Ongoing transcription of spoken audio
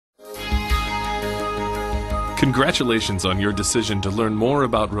Congratulations on your decision to learn more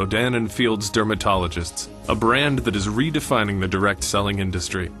about Rodan & Fields Dermatologists, a brand that is redefining the direct selling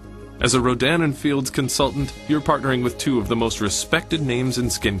industry. As a Rodan & Fields consultant, you're partnering with two of the most respected names in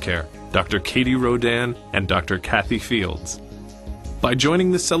skincare, Dr. Katie Rodan and Dr. Kathy Fields. By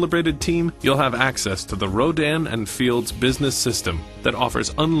joining this celebrated team, you'll have access to the Rodan & Fields business system that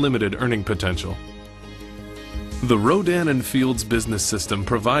offers unlimited earning potential. The Rodan & Fields business system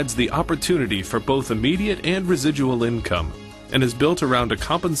provides the opportunity for both immediate and residual income and is built around a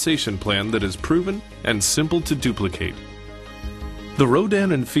compensation plan that is proven and simple to duplicate. The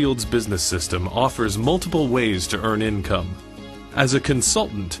Rodan & Fields business system offers multiple ways to earn income. As a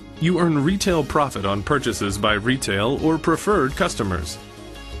consultant, you earn retail profit on purchases by retail or preferred customers.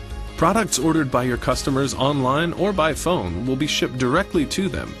 Products ordered by your customers online or by phone will be shipped directly to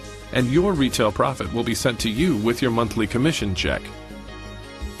them, and your retail profit will be sent to you with your monthly commission check.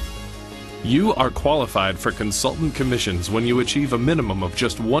 You are qualified for consultant commissions when you achieve a minimum of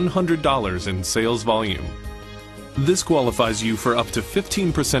just $100 in sales volume. This qualifies you for up to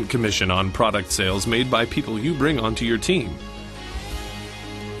 15% commission on product sales made by people you bring onto your team.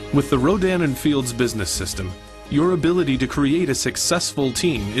 With the Rodan & Fields business system, your ability to create a successful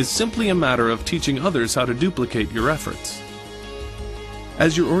team is simply a matter of teaching others how to duplicate your efforts.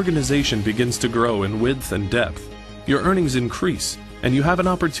 As your organization begins to grow in width and depth, your earnings increase, and you have an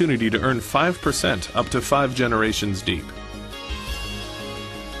opportunity to earn 5% up to 5 generations deep.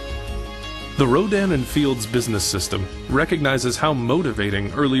 The Rodan & Fields business system recognizes how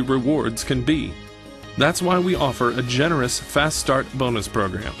motivating early rewards can be. That's why we offer a generous Fast Start bonus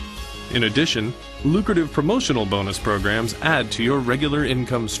program. In addition, lucrative promotional bonus programs add to your regular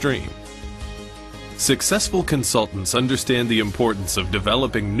income stream. Successful consultants understand the importance of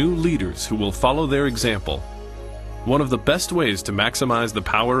developing new leaders who will follow their example. One of the best ways to maximize the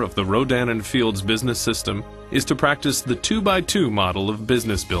power of the Rodan & Fields business system is to practice the 2x2 model of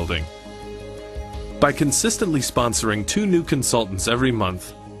business building. By consistently sponsoring 2 new consultants every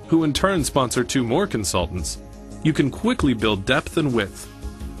month, who in turn sponsor 2 more consultants, you can quickly build depth and width,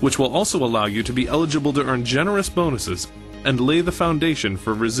 which will also allow you to be eligible to earn generous bonuses and lay the foundation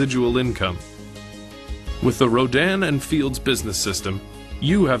for residual income. With the Rodan & Fields business system,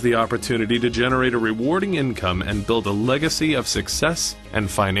 you have the opportunity to generate a rewarding income and build a legacy of success and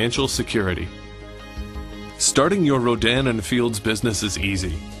financial security. Starting your Rodan & Fields business is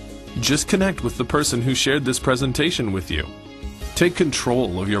easy. Just connect with the person who shared this presentation with you. Take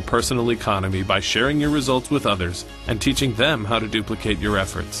control of your personal economy by sharing your results with others and teaching them how to duplicate your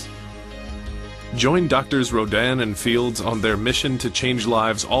efforts. Join Drs. Rodan & Fields on their mission to change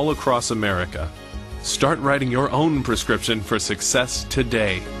lives all across America. Start writing your own prescription for success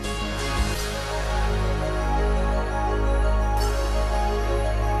today.